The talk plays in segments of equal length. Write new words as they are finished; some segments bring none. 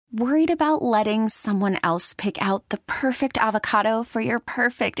Worried about letting someone else pick out the perfect avocado for your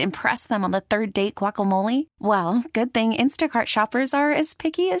perfect impress them on the third date guacamole? Well, good thing Instacart shoppers are as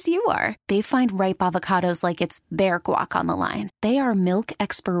picky as you are. They find ripe avocados like it's their guac on the line. They are milk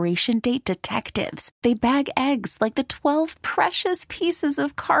expiration date detectives. They bag eggs like the 12 precious pieces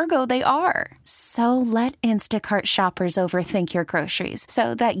of cargo they are. So let Instacart shoppers overthink your groceries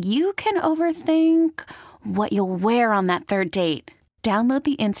so that you can overthink what you'll wear on that third date. Download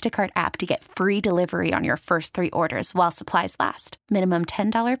the Instacart app to get free delivery on your first 3 orders while supplies last. Minimum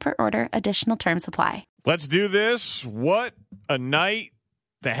 $10 per order. Additional terms apply. Let's do this. What a night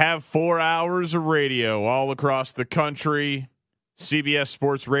to have 4 hours of radio all across the country. CBS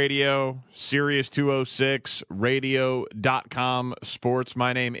Sports Radio, Sirius 206, radio.com sports.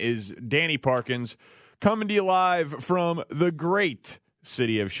 My name is Danny Parkins, coming to you live from the great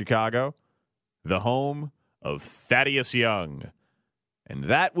city of Chicago, the home of Thaddeus Young. And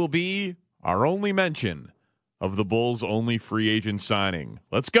that will be our only mention of the Bulls' only free agent signing.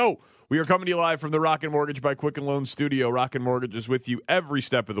 Let's go. We are coming to you live from the Rocket Mortgage by Quicken Loans studio. Rocket Mortgage is with you every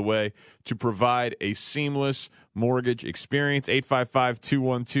step of the way to provide a seamless mortgage experience.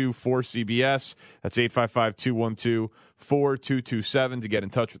 855-212-4CBS. That's 855-212-4227 to get in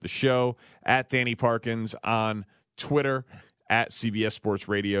touch with the show. At Danny Parkins on Twitter. At CBS Sports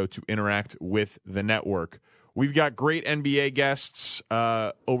Radio to interact with the network. We've got great NBA guests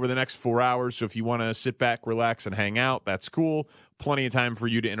over the next 4 hours, so if you want to sit back, relax, and hang out, that's cool. Plenty of time for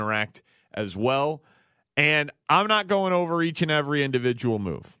you to interact as well. And I'm not going over each and every individual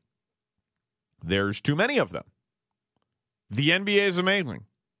move. There's too many of them. The NBA is amazing.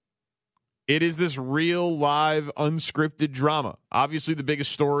 It is this real, live, unscripted drama. Obviously, the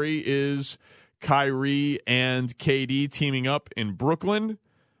biggest story is Kyrie and KD teaming up in Brooklyn.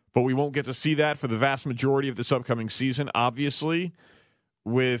 But we won't get to see that for the vast majority of this upcoming season, obviously,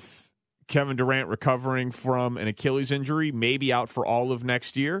 with Kevin Durant recovering from an Achilles injury, maybe out for all of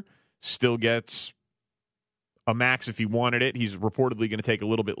next year, still gets a max if he wanted it. He's reportedly going to take a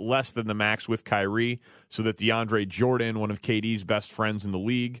little bit less than the max with Kyrie so that DeAndre Jordan, one of KD's best friends in the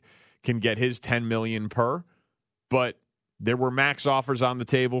league, can get his $10 million per. But there were max offers on the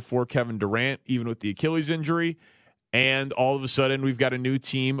table for Kevin Durant, even with the Achilles injury. And all of a sudden, we've got a new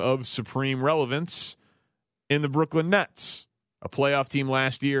team of supreme relevance in the Brooklyn Nets. A playoff team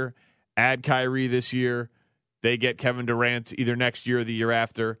last year, add Kyrie this year. They get Kevin Durant either next year or the year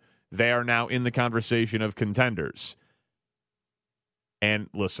after. They are now in the conversation of contenders. And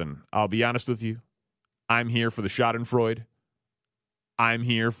listen, I'll be honest with you. I'm here for the Schadenfreude. I'm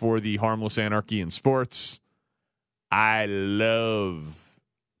here for the harmless anarchy in sports. I love,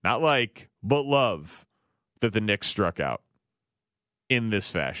 not like, but love, that the Knicks struck out in this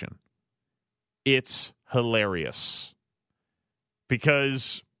fashion. It's hilarious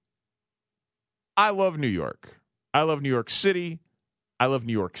because I love New York. I love New York City. I love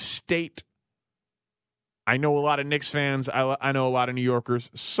New York State. I know a lot of Knicks fans. I know a lot of New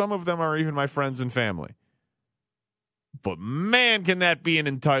Yorkers. Some of them are even my friends and family. But man, can that be an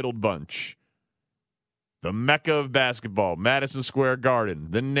entitled bunch. The Mecca of basketball, Madison Square Garden,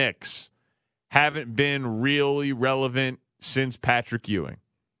 the Knicks, haven't been really relevant since Patrick Ewing.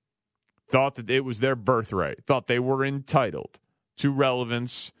 Thought that it was their birthright. Thought they were entitled to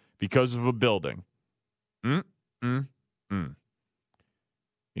relevance because of a building.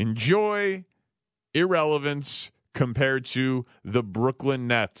 Enjoy irrelevance compared to the Brooklyn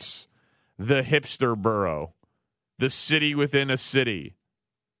Nets, the hipster borough, the city within a city,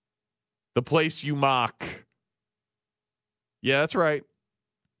 the place you mock. Yeah, that's right.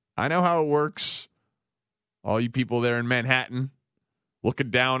 I know how it works. All you people there in Manhattan looking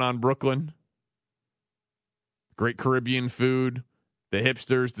down on Brooklyn. Great Caribbean food, the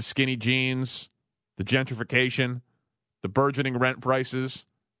hipsters, the skinny jeans, the gentrification, the burgeoning rent prices.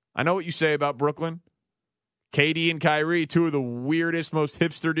 I know what you say about Brooklyn. KD and Kyrie, two of the weirdest, most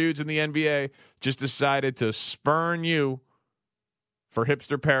hipster dudes in the NBA, just decided to spurn you for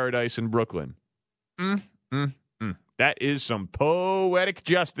hipster paradise in Brooklyn. That is some poetic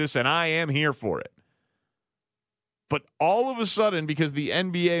justice, and I am here for it. But all of a sudden, because the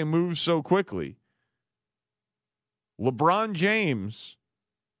NBA moves so quickly, LeBron James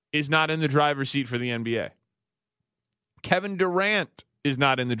is not in the driver's seat for the NBA. Kevin Durant is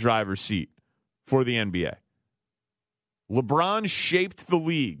not in the driver's seat for the NBA. LeBron shaped the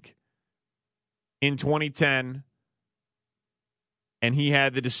league in 2010, and he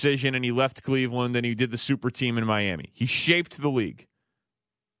had the decision, and he left Cleveland, and he did the super team in Miami. He shaped the league.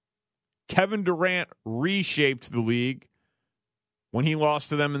 Kevin Durant reshaped the league when he lost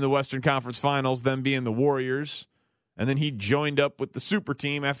to them in the Western Conference Finals, them being the Warriors, and then he joined up with the super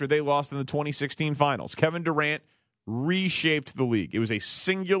team after they lost in the 2016 finals. Kevin Durant reshaped the league. It was a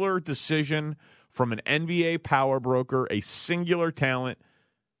singular decision from an NBA power broker, a singular talent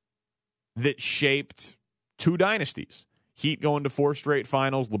that shaped two dynasties. Heat going to 4 straight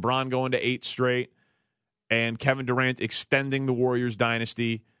finals, LeBron going to 8 straight, and Kevin Durant extending the Warriors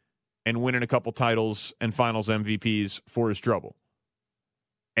dynasty and winning a couple titles and finals MVPs for his trouble.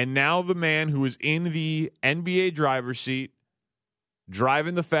 And now the man who is in the NBA driver's seat,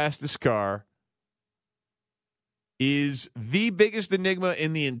 driving the fastest car, is the biggest enigma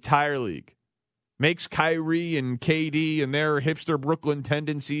in the entire league. Makes Kyrie and KD and their hipster Brooklyn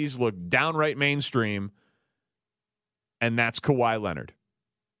tendencies look downright mainstream, and that's Kawhi Leonard.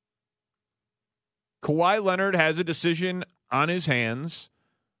 Kawhi Leonard has a decision on his hands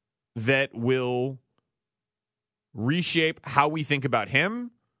that will reshape how we think about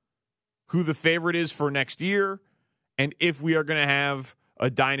him, who the favorite is for next year, and if we are going to have a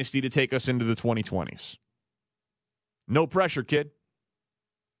dynasty to take us into the 2020s. No pressure, kid.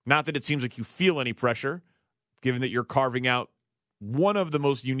 Not that it seems like you feel any pressure, given that you're carving out one of the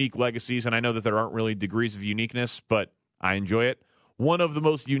most unique legacies, and I know that there aren't really degrees of uniqueness, but I enjoy it. One of the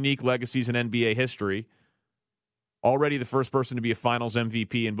most unique legacies in NBA history. Already the first person to be a finals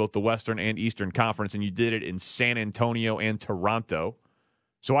MVP in both the Western and Eastern Conference, and you did it in San Antonio and Toronto.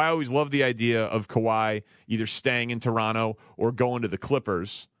 So I always love the idea of Kawhi either staying in Toronto or going to the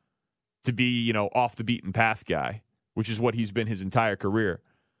Clippers to be, off the beaten path guy, which is what he's been his entire career.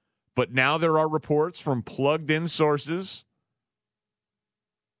 But now there are reports from plugged-in sources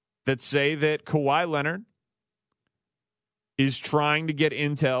that say that Kawhi Leonard is trying to get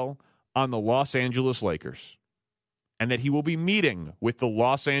intel on the Los Angeles Lakers and that he will be meeting with the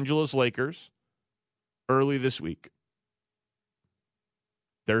Los Angeles Lakers early this week.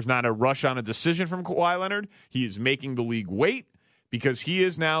 There's not a rush on a decision from Kawhi Leonard. He is making the league wait because he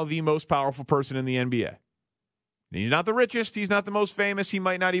is now the most powerful person in the NBA. He's not the richest. He's not the most famous. He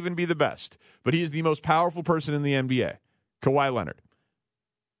might not even be the best. But he is the most powerful person in the NBA, Kawhi Leonard,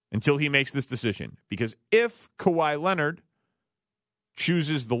 until he makes this decision. Because if Kawhi Leonard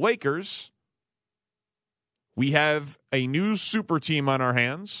chooses the Lakers, we have a new super team on our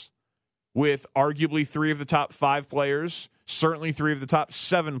hands with arguably 3 of the top 5 players, certainly 3 of the top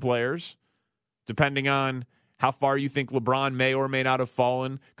 7 players, depending on how far you think LeBron may or may not have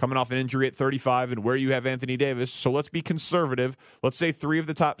fallen coming off an injury at 35 and where you have Anthony Davis. So let's be conservative. Let's say 3 of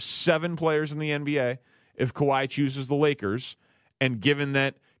the top 7 players in the NBA if Kawhi chooses the Lakers. And given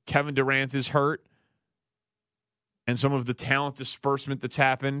that Kevin Durant is hurt and some of the talent disbursement that's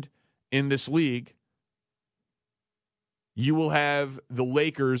happened in this league, you will have the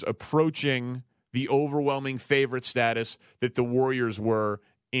Lakers approaching the overwhelming favorite status that the Warriors were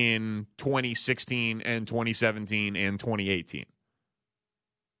in 2016 and 2017 and 2018.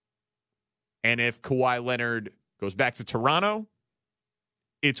 And if Kawhi Leonard goes back to Toronto,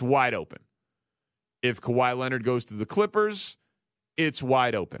 it's wide open. If Kawhi Leonard goes to the Clippers, it's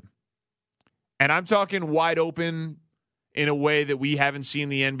wide open. And I'm talking wide open in a way that we haven't seen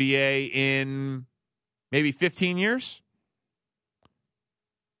the NBA in maybe 15 years.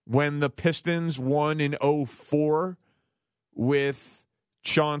 When the Pistons won in 2004 with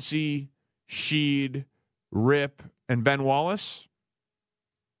Chauncey, Sheed, Rip, and Ben Wallace.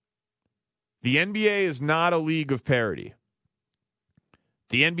 The NBA is not a league of parity.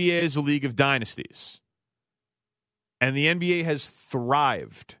 The NBA is a league of dynasties. And the NBA has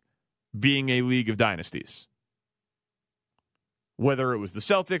thrived being a league of dynasties. Whether it was the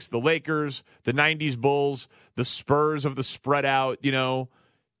Celtics, the Lakers, the 90s Bulls, the Spurs of the spread out,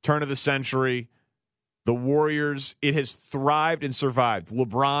 turn of the century, the Warriors, it has thrived and survived.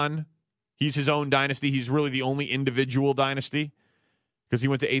 LeBron, he's his own dynasty. He's really the only individual dynasty because he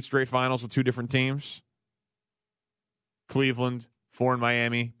went to 8 straight finals with 2 different teams. Cleveland, 4 in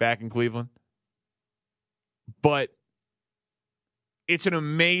Miami, back in Cleveland. But it's an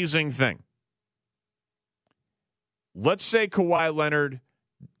amazing thing. Let's say Kawhi Leonard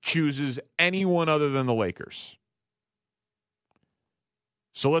chooses anyone other than the Lakers.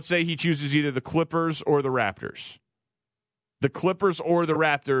 So let's say he chooses either the Clippers or the Raptors. The Clippers or the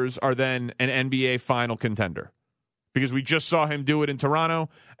Raptors are then an NBA final contender because we just saw him do it in Toronto,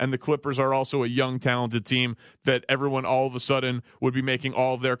 and the Clippers are also a young, talented team that everyone all of a sudden would be making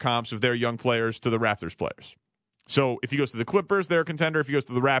all of their comps of their young players to the Raptors players. So if he goes to the Clippers, they're a contender. If he goes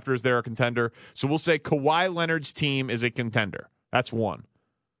to the Raptors, they're a contender. So we'll say Kawhi Leonard's team is a contender. That's one.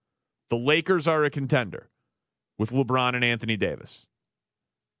 The Lakers are a contender with LeBron and Anthony Davis.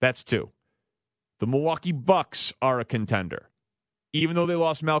 That's 2. The Milwaukee Bucks are a contender. Even though they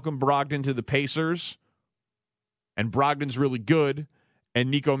lost Malcolm Brogdon to the Pacers, and Brogdon's really good,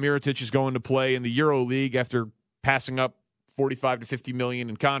 and Niko Mirotic is going to play in the Euro League after passing up 45 to 50 million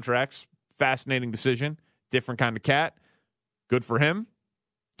in contracts. Fascinating decision. Different kind of cat. Good for him.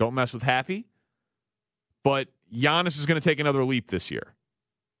 Don't mess with Happy. But Giannis is going to take another leap this year.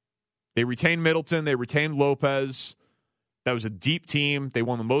 They retained Middleton. They retained Lopez. That was a deep team. They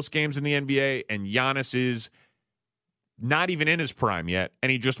won the most games in the NBA, and Giannis is not even in his prime yet,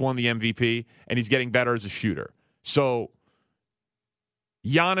 and he just won the MVP, and he's getting better as a shooter. So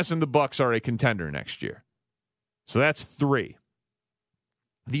Giannis and the Bucks are a contender next year. So that's 3.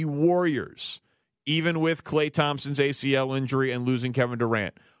 The Warriors, even with Klay Thompson's ACL injury and losing Kevin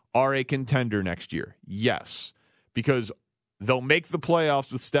Durant, are a contender next year. Yes, because they'll make the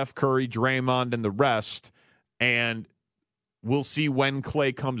playoffs with Steph Curry, Draymond, and the rest, and we'll see when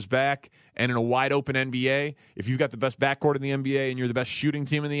Klay comes back. And in a wide-open NBA, if you've got the best backcourt in the NBA and you're the best shooting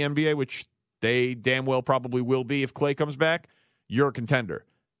team in the NBA, which they damn well probably will be if Klay comes back, you're a contender,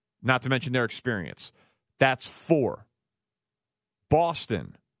 not to mention their experience. That's 4.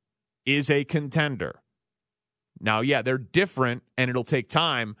 Boston is a contender. Now, yeah, they're different, and it'll take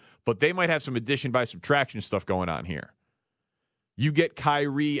time, but they might have some addition by subtraction stuff going on here. You get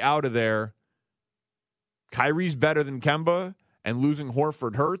Kyrie out of there. Kyrie's better than Kemba, and losing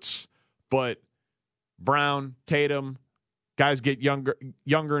Horford hurts, but Brown, Tatum, guys get younger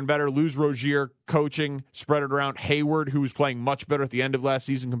and better. Lose Rozier, coaching, spread it around. Hayward, who was playing much better at the end of last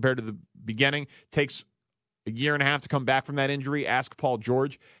season compared to the beginning, takes a year and a half to come back from that injury. Ask Paul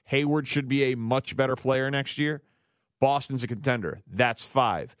George. Hayward should be a much better player next year. Boston's a contender. That's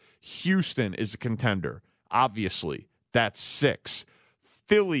 5. Houston is a contender. Obviously, that's 6.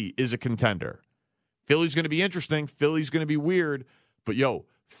 Philly is a contender. Philly's going to be interesting. Philly's going to be weird. But,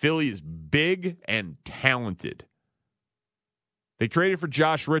 Philly is big and talented. They traded for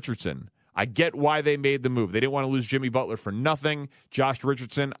Josh Richardson. I get why they made the move. They didn't want to lose Jimmy Butler for nothing. Josh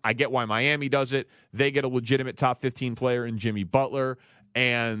Richardson, I get why Miami does it. They get a legitimate top 15 player in Jimmy Butler.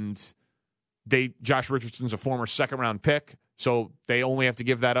 And Josh Richardson's a former second-round pick, so they only have to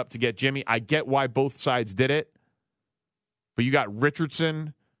give that up to get Jimmy. I get why both sides did it. But you got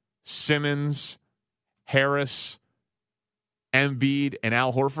Richardson, Simmons, Harris, Embiid, and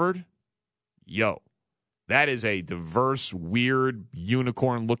Al Horford. That is a diverse, weird,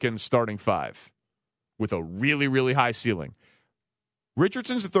 unicorn-looking starting 5 with a really, really high ceiling.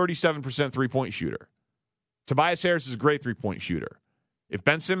 Richardson's a 37% three-point shooter. Tobias Harris is a great three-point shooter. If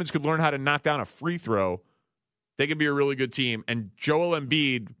Ben Simmons could learn how to knock down a free throw, they could be a really good team. And Joel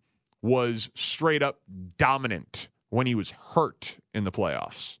Embiid was straight-up dominant when he was hurt in the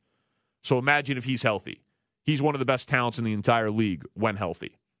playoffs. So imagine if he's healthy. He's one of the best talents in the entire league when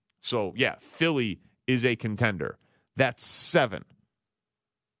healthy. So, yeah, Philly is a contender. That's 7.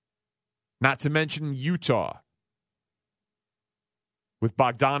 Not to mention Utah. With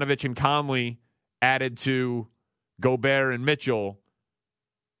Bogdanovich and Conley added to Gobert and Mitchell,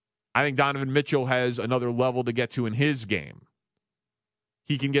 I think Donovan Mitchell has another level to get to in his game.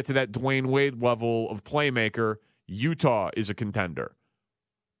 He can get to that Dwayne Wade level of playmaker. Utah is a contender.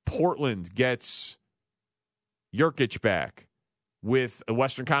 Portland gets Jokic back with a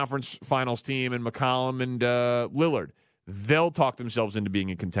Western Conference Finals team and McCollum and Lillard. They'll talk themselves into being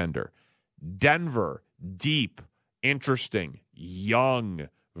a contender. Denver, deep, interesting, young,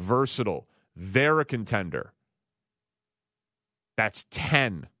 versatile. They're a contender. That's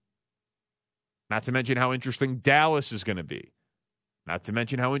 10. Not to mention how interesting Dallas is going to be. Not to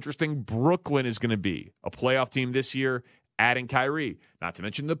mention how interesting Brooklyn is going to be. A playoff team this year, adding Kyrie. Not to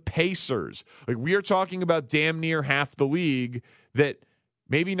mention the Pacers. We are talking about damn near half the league that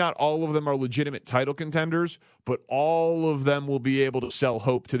maybe not all of them are legitimate title contenders, but all of them will be able to sell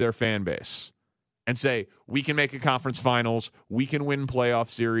hope to their fan base and say, we can make a conference finals, we can win playoff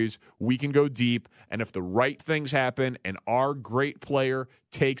series, we can go deep, and if the right things happen and our great player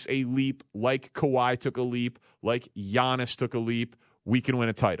takes a leap like Kawhi took a leap, like Giannis took a leap, we can win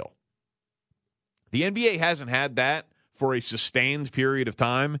a title. The NBA hasn't had that for a sustained period of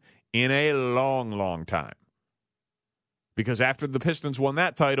time in a long, long time. Because after the Pistons won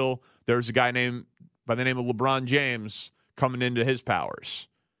that title, there's a guy by the name of LeBron James coming into his powers.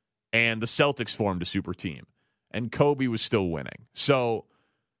 And the Celtics formed a super team. And Kobe was still winning. So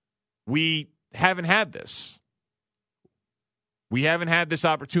we haven't had this. We haven't had this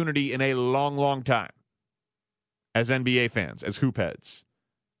opportunity in a long, long time as NBA fans, as hoop heads.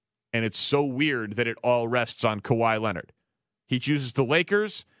 And it's so weird that it all rests on Kawhi Leonard. He chooses the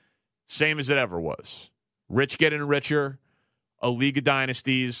Lakers, same as it ever was. Rich getting richer, a league of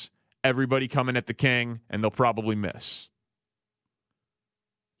dynasties, everybody coming at the king, and they'll probably miss.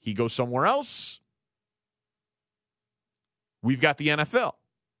 He goes somewhere else, we've got the NFL.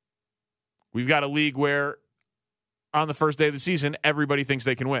 We've got a league where on the first day of the season, everybody thinks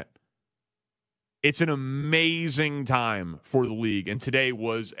they can win. It's an amazing time for the league, and today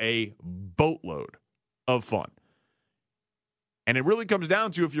was a boatload of fun. And it really comes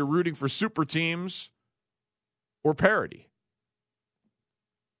down to if you're rooting for super teams or parity.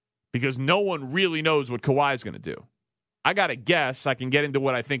 Because no one really knows what Kawhi is going to do. I got to guess. I can get into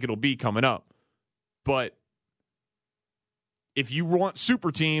what I think it'll be coming up. But if you want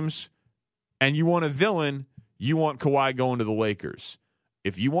super teams and you want a villain, you want Kawhi going to the Lakers.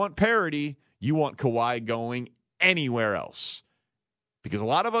 If you want parity, you want Kawhi going anywhere else. Because a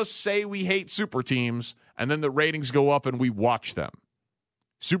lot of us say we hate super teams, and then the ratings go up and we watch them.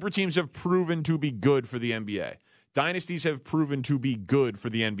 Super teams have proven to be good for the NBA. Dynasties have proven to be good for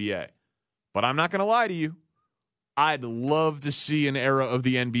the NBA. But I'm not going to lie to you. I'd love to see an era of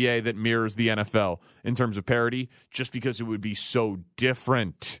the NBA that mirrors the NFL in terms of parity, just because it would be so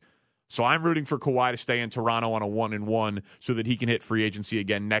different. So I'm rooting for Kawhi to stay in Toronto on a 1-1 so that he can hit free agency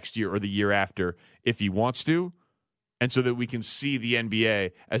again next year or the year after if he wants to, and so that we can see the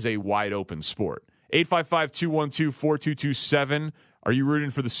NBA as a wide-open sport. 855-212-4227. Are you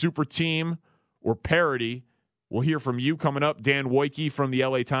rooting for the super team or parity? We'll hear from you coming up. Dan Woike from the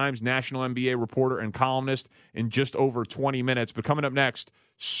LA Times, national NBA reporter and columnist, in just over 20 minutes. But coming up next,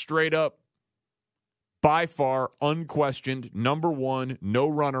 straight up, by far, unquestioned, number one, no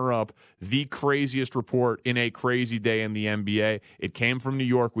runner-up, the craziest report in a crazy day in the NBA. It came from New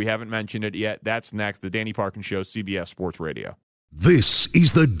York. We haven't mentioned it yet. That's next. The Danny Parkins Show, CBS Sports Radio. This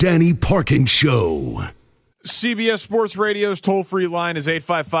is the Danny Parkins Show. CBS Sports Radio's toll-free line is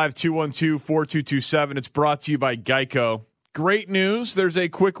 855-212-4227. It's brought to you by Geico. Great news. There's a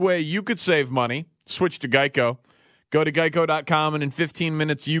quick way you could save money. Switch to Geico. Go to geico.com, and in 15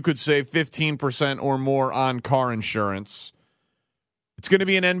 minutes, you could save 15% or more on car insurance. It's going to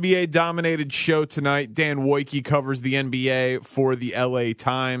be an NBA-dominated show tonight. Dan Woike covers the NBA for the LA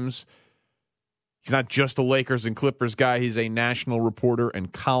Times. He's not just a Lakers and Clippers guy. He's a national reporter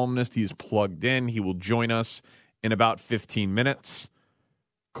and columnist. He's plugged in. He will join us in about 15 minutes.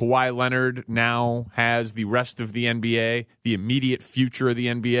 Kawhi Leonard now has the rest of the NBA, the immediate future of the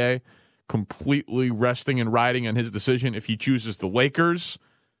NBA, completely resting and riding on his decision. If he chooses the Lakers,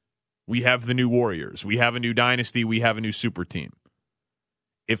 we have the new Warriors. We have a new dynasty. We have a new super team.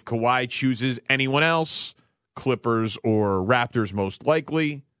 If Kawhi chooses anyone else, Clippers or Raptors most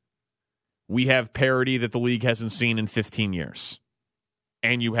likely, we have parity that the league hasn't seen in 15 years.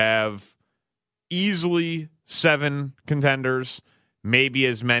 And you have easily 7 contenders, maybe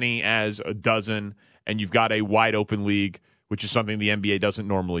as many as a dozen, and you've got a wide-open league, which is something the NBA doesn't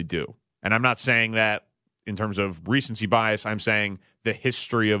normally do. And I'm not saying that in terms of recency bias. I'm saying the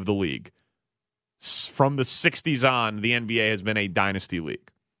history of the league. From the 60s on, the NBA has been a dynasty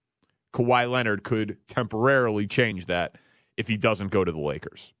league. Kawhi Leonard could temporarily change that if he doesn't go to the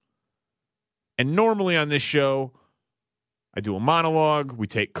Lakers. And normally on this show, I do a monologue, we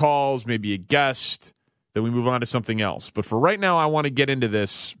take calls, maybe a guest, then we move on to something else. But for right now, I want to get into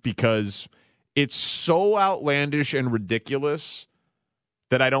this because it's so outlandish and ridiculous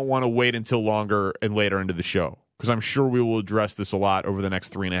that I don't want to wait until longer and later into the show, because I'm sure we will address this a lot over the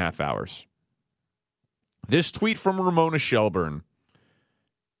next 3.5 hours. This tweet from Ramona Shelburne,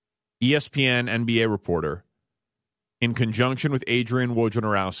 ESPN NBA reporter, in conjunction with Adrian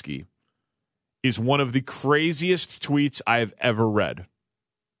Wojnarowski, is one of the craziest tweets I've ever read.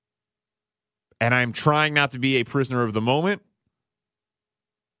 And I'm trying not to be a prisoner of the moment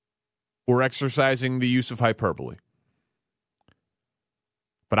or exercising the use of hyperbole.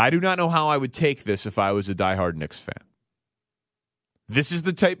 But I do not know how I would take this if I was a diehard Knicks fan. This is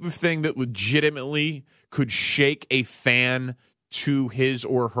the type of thing that legitimately could shake a fan to his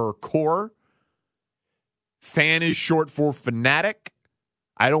or her core. Fan is short for fanatic.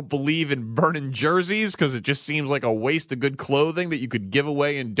 I don't believe in burning jerseys because it just seems like a waste of good clothing that you could give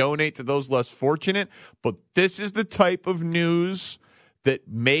away and donate to those less fortunate. But this is the type of news that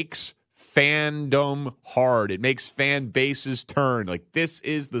makes fandom hard. It makes fan bases turn. Like, this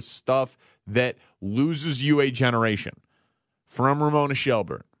is the stuff that loses you a generation. From Ramona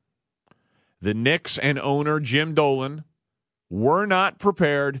Shelburne. The Knicks and owner Jim Dolan were not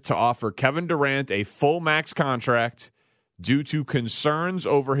prepared to offer Kevin Durant a full max contract due to concerns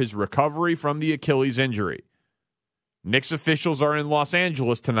over his recovery from the Achilles injury. Knicks officials are in Los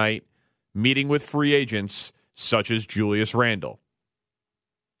Angeles tonight, meeting with free agents such as Julius Randle.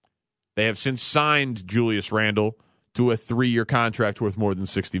 They have since signed Julius Randle to a 3-year contract worth more than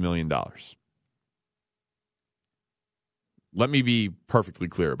 $60 million. Let me be perfectly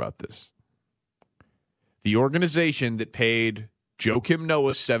clear about this. The organization that paid Joakim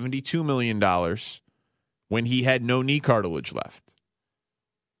Noah $72 million when he had no knee cartilage left,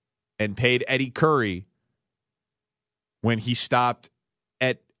 and paid Eddie Curry when he stopped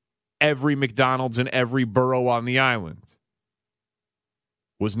at every McDonald's in every borough on the island,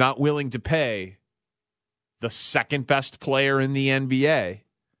 was not willing to pay the second best player in the NBA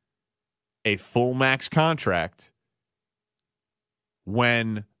a full max contract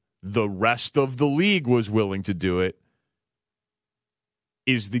when the rest of the league was willing to do it,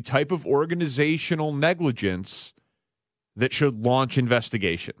 is the type of organizational negligence that should launch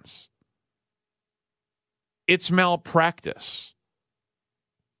investigations. It's malpractice.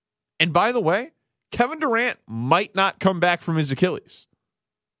 And by the way, Kevin Durant might not come back from his Achilles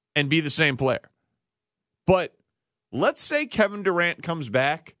and be the same player. But let's say Kevin Durant comes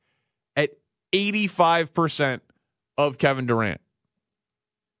back at 85% of Kevin Durant.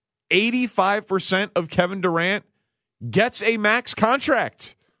 85% of Kevin Durant gets a max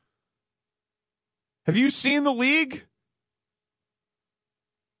contract. Have you seen the league?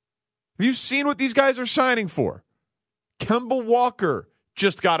 Have you seen what these guys are signing for? Kemba Walker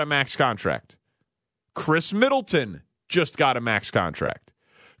just got a max contract. Chris Middleton just got a max contract.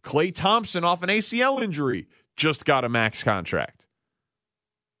 Klay Thompson off an ACL injury just got a max contract.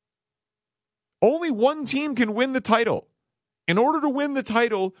 Only one team can win the title. In order to win the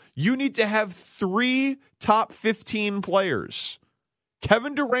title, you need to have 3 top 15 players.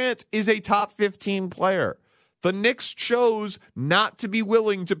 Kevin Durant is a top 15 player. The Knicks chose not to be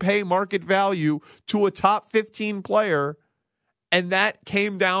willing to pay market value to a top 15 player, and that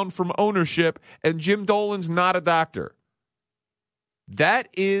came down from ownership, and Jim Dolan's not a doctor. That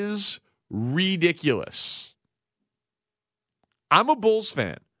is ridiculous. I'm a Bulls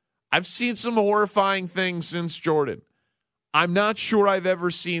fan. I've seen some horrifying things since Jordan. I'm not sure I've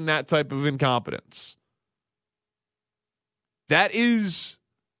ever seen that type of incompetence. That is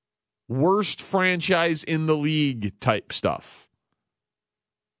worst franchise in the league type stuff.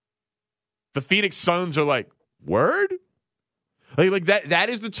 The Phoenix Suns are like, word? Like that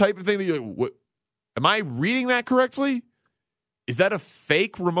is the type of thing that you're like, what? Am I reading that correctly? Is that a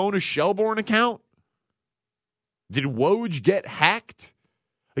fake Ramona Shelburne account? Did Woj get hacked?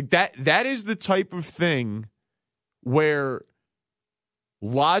 Like that is the type of thing where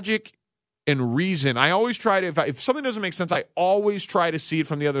logic and reason, I always try to, if something doesn't make sense, I always try to see it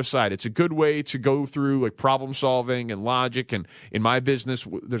from the other side. It's a good way to go through like problem solving and logic. And in my business,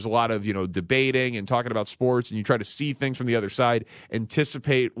 there's a lot of, debating and talking about sports, and you try to see things from the other side,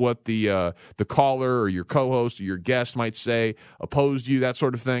 anticipate what the caller or your co-host or your guest might say, oppose you, that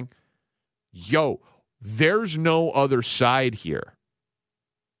sort of thing. There's no other side here.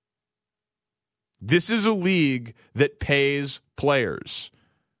 This is a league that pays players.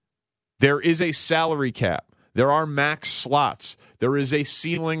 There is a salary cap. There are max slots. There is a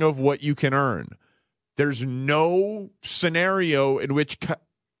ceiling of what you can earn. There's no scenario in which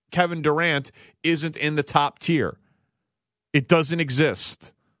Kevin Durant isn't in the top tier. It doesn't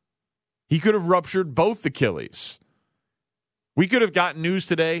exist. He could have ruptured both Achilles. We could have gotten news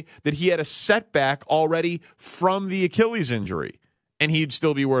today that he had a setback already from the Achilles injury, and he'd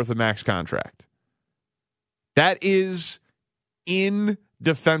still be worth a max contract. That is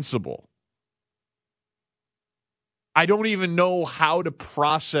indefensible. I don't even know how to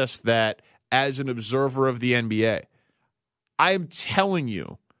process that as an observer of the NBA. I am telling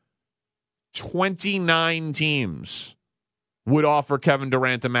you, 29 teams would offer Kevin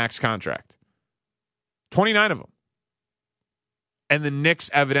Durant a max contract. 29 of them. And the Knicks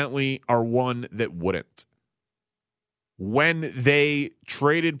evidently are one that wouldn't. When they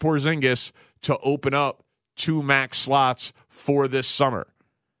traded Porzingis to open up 2 max slots for this summer.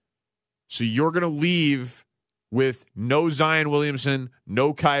 So you're going to leave with no Zion Williamson,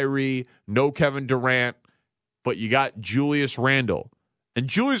 no Kyrie, no Kevin Durant, but you got Julius Randle. And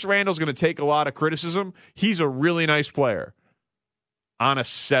Julius Randle's going to take a lot of criticism. He's a really nice player on a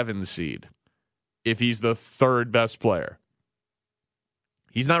 7 seed if he's the 3rd best player.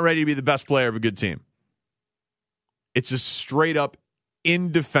 He's not ready to be the best player of a good team. It's a straight-up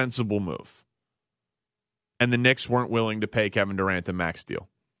indefensible move. And the Knicks weren't willing to pay Kevin Durant a max deal.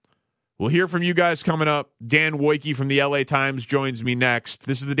 We'll hear from you guys coming up. Dan Woike from the LA Times joins me next.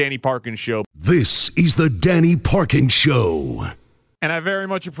 This is the Danny Parkins Show. This is the Danny Parkins Show. And I very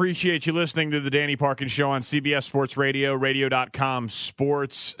much appreciate you listening to the Danny Parkins Show on CBS Sports Radio, radio.com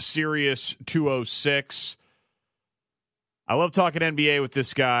sports, Sirius 206. I love talking NBA with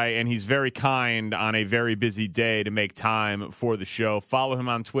this guy, and he's very kind on a very busy day to make time for the show. Follow him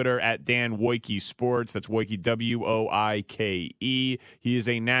on Twitter at Dan Woike Sports. That's Woike, Woike. He is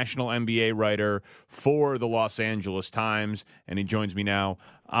a national NBA writer for the Los Angeles Times, and he joins me now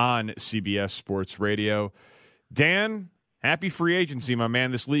on CBS Sports Radio. Dan, happy free agency, my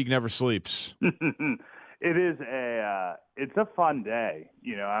man. This league never sleeps. It's a fun day.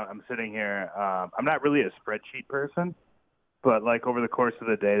 You know, I'm sitting here. I'm not really a spreadsheet person. But, like, over the course of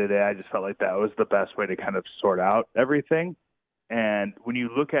the day today, I just felt like that was the best way to kind of sort out everything. And when you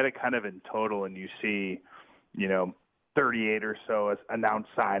look at it kind of in total and you see, 38 or so announced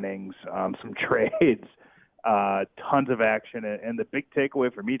signings, some trades, tons of action. And the big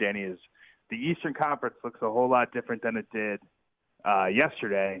takeaway for me, Danny, is the Eastern Conference looks a whole lot different than it did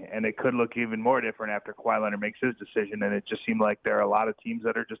yesterday. And it could look even more different after Kawhi Leonard makes his decision. And it just seemed like there are a lot of teams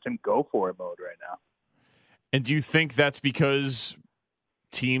that are just in go-for-it mode right now. And do you think that's because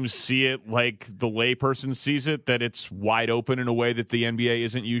teams see it like the layperson sees it, that it's wide open in a way that the NBA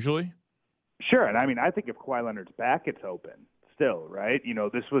isn't usually? Sure. And I mean, I think if Kawhi Leonard's back, it's open still, right? You know,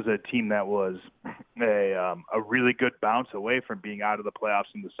 this was a team that was a really good bounce away from being out of the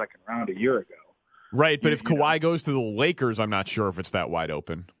playoffs in the second round a year ago. Right. But if Kawhi goes to the Lakers, I'm not sure if it's that wide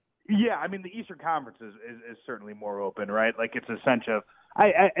open. Yeah. I mean, the Eastern Conference is certainly more open, right? Like, it's a sense of,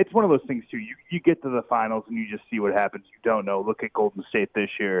 it's one of those things too. You get to the finals and you just see what happens. You don't know. Look at Golden State this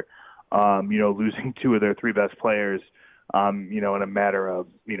year. Losing two of their three best players. In a matter of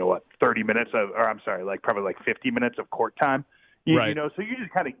 30 minutes probably 50 minutes of court time. Right. So you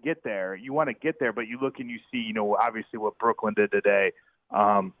just kind of get there. You want to get there, but you look and you see, obviously what Brooklyn did today.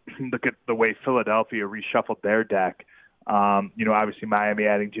 Look at the way Philadelphia reshuffled their deck. Obviously Miami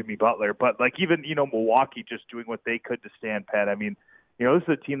adding Jimmy Butler, but like even Milwaukee just doing what they could to stand pat. I mean. This is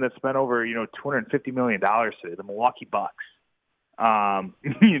a team that spent over, $250 million today, the Milwaukee Bucks. And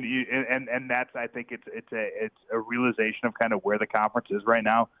that's, I think it's a realization of kind of where the conference is right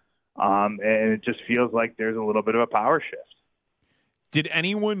now. And it just feels like there's a little bit of a power shift. Did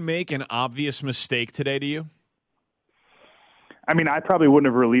anyone make an obvious mistake today to you? I mean, I probably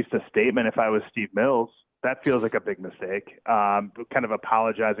wouldn't have released a statement if I was Steve Mills. That feels like a big mistake. Kind of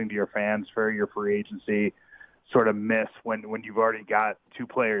apologizing to your fans for your free agency sort of miss when you've already got two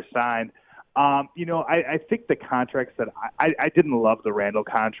players signed. I think the contracts that I didn't love the Randall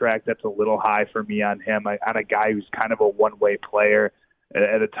contract. That's a little high for me on him, on a guy who's kind of a one-way player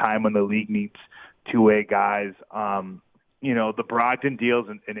at a time when the league needs two-way guys. The Brogdon deal is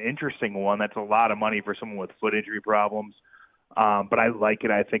an interesting one. That's a lot of money for someone with foot injury problems. But I like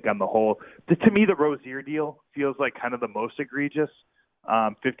it, I think, on the whole. To me, the Rozier deal feels like kind of the most egregious.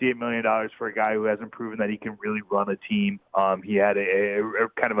 $58 million for a guy who hasn't proven that he can really run a team. He had a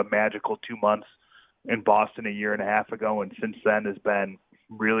kind of a magical 2 months in Boston a year and a half ago, and since then has been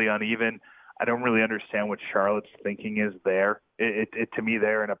really uneven. I don't really understand what Charlotte's thinking is there. To me,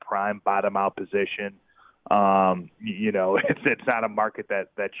 they're in a prime bottom-out position. It's not a market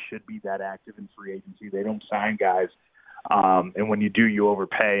that should be that active in free agency. They don't sign guys. And when you do, you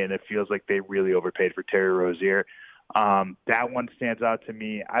overpay, and it feels like they really overpaid for Terry Rozier. That one stands out to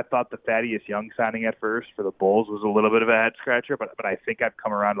me. I thought the Thaddeus Young signing at first for the Bulls was a little bit of a head scratcher, but I think I've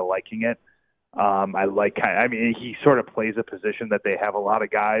come around to liking it. He sort of plays a position that they have a lot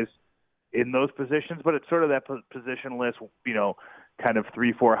of guys in those positions, but it's sort of that positionless, kind of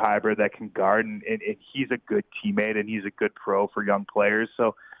 3-4 hybrid that can guard, and he's a good teammate and he's a good pro for young players.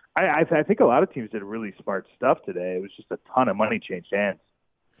 So I think a lot of teams did really smart stuff today. It was just a ton of money changed hands.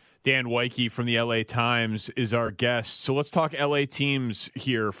 Dan Woike from the LA Times is our guest. So let's talk LA teams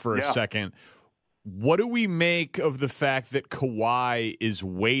here for a second. What do we make of the fact that Kawhi is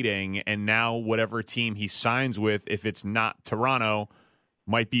waiting, and now whatever team he signs with, if it's not Toronto,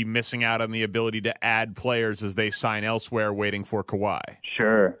 might be missing out on the ability to add players as they sign elsewhere waiting for Kawhi?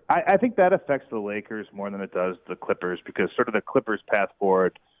 Sure. I think that affects the Lakers more than it does the Clippers, because sort of the Clippers' path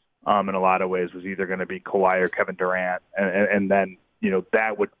forward in a lot of ways was either going to be Kawhi or Kevin Durant, and then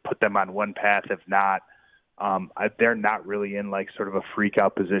that would put them on one path. If not, they're not really in like sort of a freak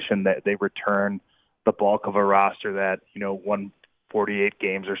out position that they return the bulk of a roster that, won 48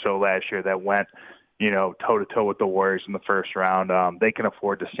 games or so last year that went, toe to toe with the Warriors in the first round. They can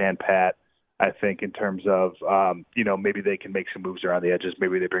afford to stand pat, I think, in terms of, maybe they can make some moves around the edges.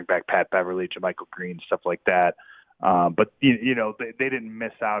 Maybe they bring back Pat Beverly, JaMychal Green, stuff like that. But they didn't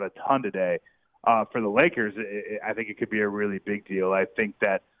miss out a ton today. For the Lakers, I think it could be a really big deal. I think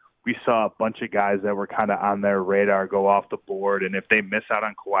that we saw a bunch of guys that were kind of on their radar go off the board, and if they miss out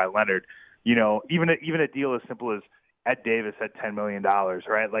on Kawhi Leonard, even a deal as simple as Ed Davis at $10 million,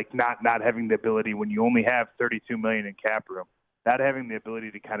 right? Like not having the ability when you only have $32 million in cap room, not having the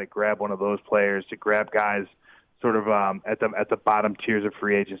ability to kind of grab one of those players, to grab guys sort of at the bottom tiers of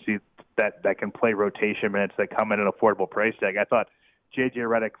free agency that can play rotation minutes, that come at an affordable price tag. I thought J.J.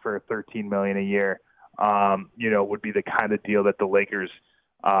 Redick for $13 million a year, would be the kind of deal that the Lakers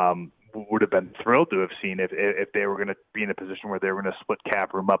would have been thrilled to have seen if they were going to be in a position where they were going to split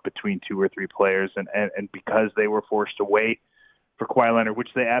cap room up between 2 or 3 players, and because they were forced to wait for Kawhi Leonard, which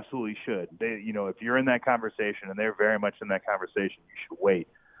they absolutely should. They, if you're in that conversation, and they're very much in that conversation, you should wait.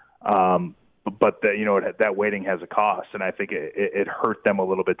 But that waiting has a cost, and I think it hurt them a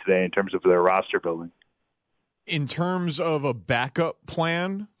little bit today in terms of their roster building. In terms of a backup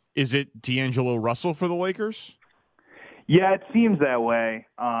plan, is it D'Angelo Russell for the Lakers? Yeah, it seems that way,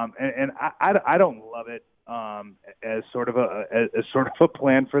 and I don't love it as sort of a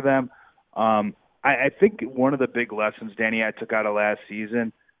plan for them. I think one of the big lessons, Danny, I took out of last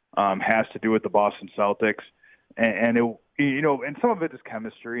season has to do with the Boston Celtics, and some of it is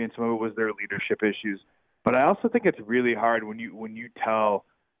chemistry, and some of it was their leadership issues. But I also think it's really hard when you tell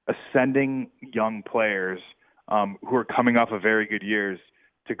ascending young players who are coming off of very good years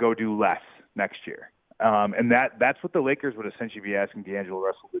to go do less next year. And that's what the Lakers would essentially be asking D'Angelo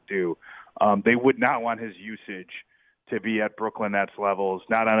Russell to do. They would not want his usage to be at Brooklyn Nets levels,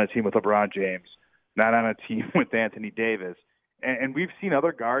 not on a team with LeBron James, not on a team with Anthony Davis. And we've seen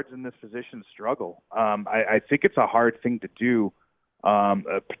other guards in this position struggle. I think it's a hard thing to do,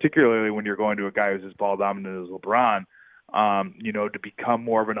 particularly when you're going to a guy who's as ball dominant as LeBron, to become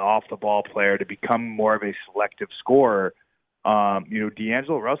more of an off-the-ball player, to become more of a selective scorer.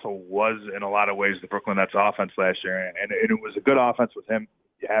 D'Angelo Russell was in a lot of ways the Brooklyn Nets offense last year, and it was a good offense with him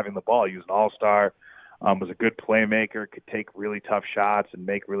having the ball. He was an all-star, was a good playmaker, could take really tough shots and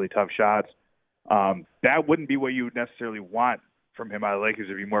make really tough shots. That wouldn't be what you would necessarily want from him out of the Lakers.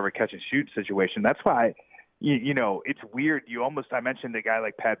 It'd be more of a catch-and-shoot situation. That's why, it's weird. I mentioned a guy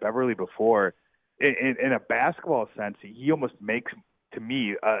like Pat Beverly before. In a basketball sense, he almost makes, to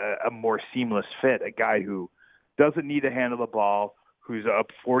me, a more seamless fit, a guy who doesn't need to handle the ball, who's a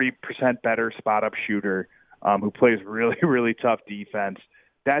 40% better spot-up shooter, who plays really, really tough defense.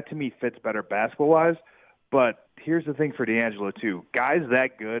 That, to me, fits better basketball-wise. But here's the thing for D'Angelo, too. Guys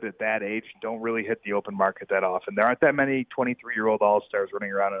that good at that age don't really hit the open market that often. There aren't that many 23-year-old all-stars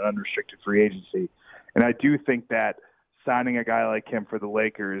running around in unrestricted free agency. And I do think that signing a guy like him for the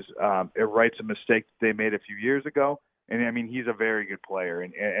Lakers, it rights a mistake that they made a few years ago. And, I mean, he's a very good player.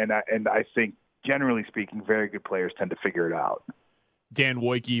 And I think, generally speaking, very good players tend to figure it out. Dan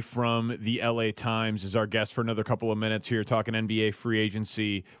Woike from the LA Times is our guest for another couple of minutes here talking NBA free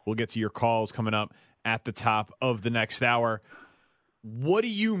agency. We'll get to your calls coming up at the top of the next hour. What do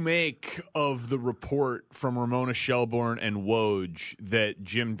you make of the report from Ramona Shelburne and Woj that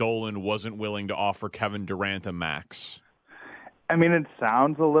Jim Dolan wasn't willing to offer Kevin Durant a max? I mean, it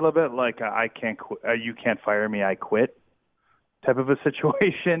sounds a little bit like you can't fire me, I quit type of a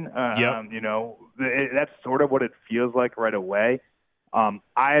situation. Yep. That's sort of what it feels like right away. I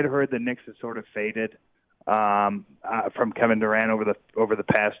had heard the Knicks had sort of faded from Kevin Durant over the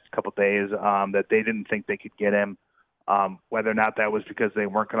past couple days, that they didn't think they could get him. Whether or not that was because they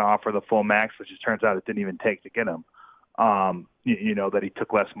weren't going to offer the full max, which it turns out it didn't even take to get him. That he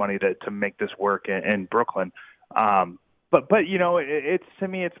took less money to make this work in Brooklyn. But it's, to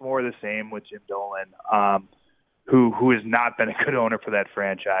me, it's more the same with Jim Dolan, who has not been a good owner for that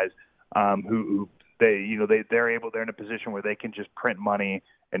franchise. They're in a position where they can just print money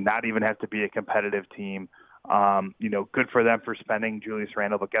and not even have to be a competitive team. Good for them for spending Julius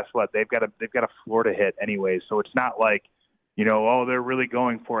Randle, but guess what? They've got a floor to hit anyway. So it's not like, they're really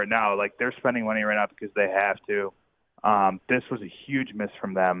going for it now. Like, they're spending money right now because they have to. This was a huge miss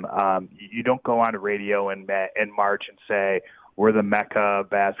from them. You don't go on radio in March and say, we're the Mecca of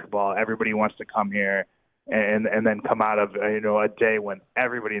basketball. Everybody wants to come here. And then come out of a day when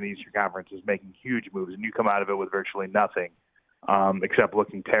everybody in the Eastern Conference is making huge moves, and you come out of it with virtually nothing except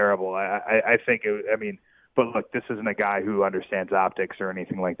looking terrible. I think but look, this isn't a guy who understands optics or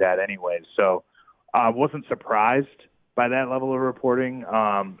anything like that anyway. So I wasn't surprised by that level of reporting.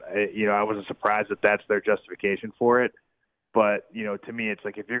 I wasn't surprised that that's their justification for it. But, to me, it's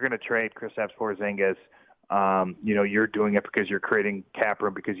like if you're going to trade Kristaps Porzingis, you're doing it because you're creating cap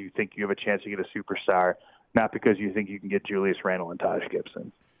room because you think you have a chance to get a superstar, not because you think you can get Julius Randle and Taj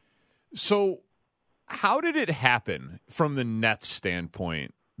Gibson. So how did it happen from the Nets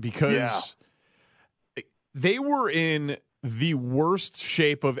standpoint? Because they were in the worst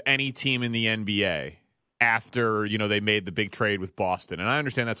shape of any team in the NBA after, they made the big trade with Boston. And I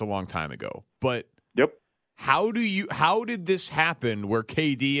understand that's a long time ago. But How did this happen where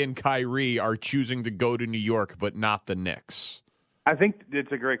KD and Kyrie are choosing to go to New York but not the Knicks? I think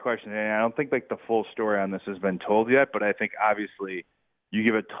it's a great question, and I don't think the full story on this has been told yet, but I think obviously you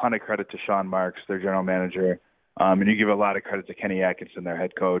give a ton of credit to Sean Marks, their general manager, and you give a lot of credit to Kenny Atkinson, their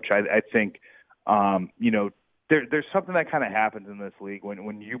head coach. I think, there's something that kind of happens in this league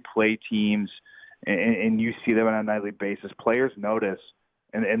when you play teams and you see them on a nightly basis. Players notice,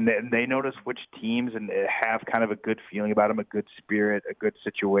 and they notice which teams and have kind of a good feeling about them, a good spirit, a good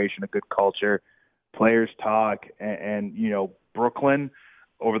situation, a good culture. Players talk, and Brooklyn,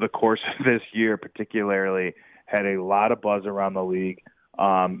 over the course of this year particularly, had a lot of buzz around the league,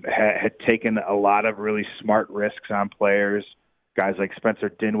 had taken a lot of really smart risks on players, guys like Spencer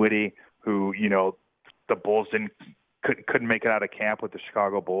Dinwiddie, who, the Bulls couldn't make it out of camp with the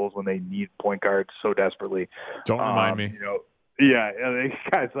Chicago Bulls when they need point guards so desperately. Don't remind me.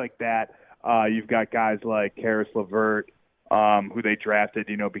 Guys like that. You've got guys like Karis LeVert, who they drafted,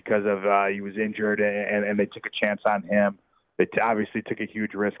 because of he was injured, and they took a chance on him. They obviously took a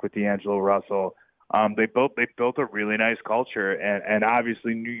huge risk with D'Angelo Russell. They built a really nice culture, and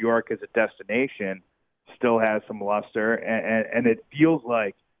obviously New York as a destination still has some luster, and it feels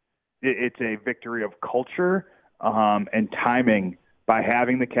like it's a victory of culture and timing by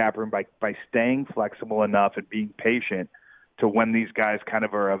having the cap room, by staying flexible enough and being patient to when these guys kind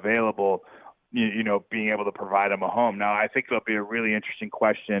of are available, being able to provide them a home. Now, I think there'll be a really interesting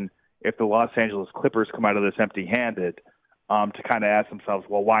question if the Los Angeles Clippers come out of this empty-handed to kind of ask themselves,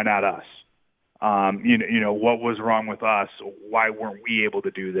 well, why not us? What was wrong with us? Why weren't we able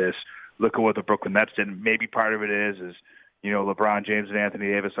to do this? Look at what the Brooklyn Nets did. And maybe part of it is LeBron James and Anthony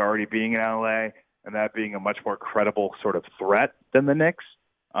Davis already being in LA and that being a much more credible sort of threat than the Knicks.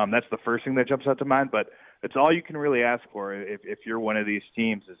 That's the first thing that jumps out to mind. But it's all you can really ask for if you're one of these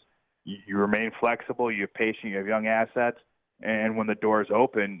teams is you remain flexible, you're patient, you have young assets, and when the doors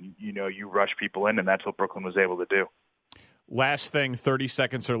open, you rush people in, and that's what Brooklyn was able to do. Last thing, 30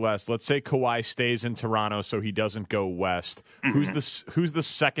 seconds or less. Let's say Kawhi stays in Toronto so he doesn't go west. Mm-hmm. Who's the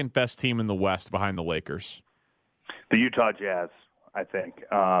second best team in the West behind the Lakers? The Utah Jazz, I think.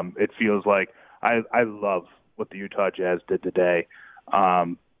 It feels like I love what the Utah Jazz did today.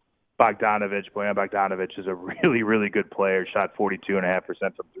 Bojan Bogdanovic is a really, really good player. Shot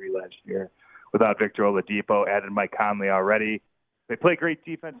 42.5% from three last year. Without Victor Oladipo, added Mike Conley already. They play great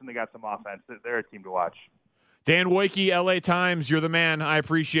defense and they got some offense. They're a team to watch. Dan Woike, LA Times, you're the man. I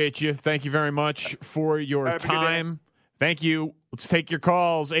appreciate you. Thank you very much for your time. Thank you. Let's take your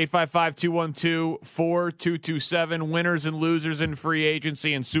calls. 855-212-4227. Winners and losers in free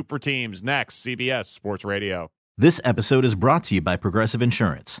agency and super teams. Next, CBS Sports Radio. This episode is brought to you by Progressive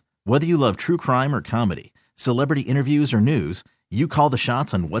Insurance. Whether you love true crime or comedy, celebrity interviews or news, you call the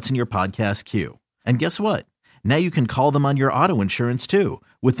shots on what's in your podcast queue. And guess what? Now you can call them on your auto insurance too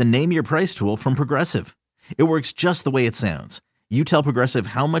with the Name Your Price tool from Progressive. It works just the way it sounds. You tell Progressive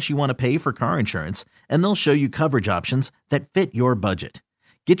how much you want to pay for car insurance, and they'll show you coverage options that fit your budget.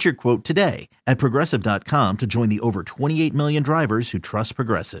 Get your quote today at Progressive.com to join the over 28 million drivers who trust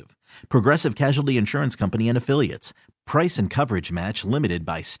Progressive. Progressive Casualty Insurance Company and Affiliates. Price and coverage match limited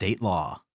by state law.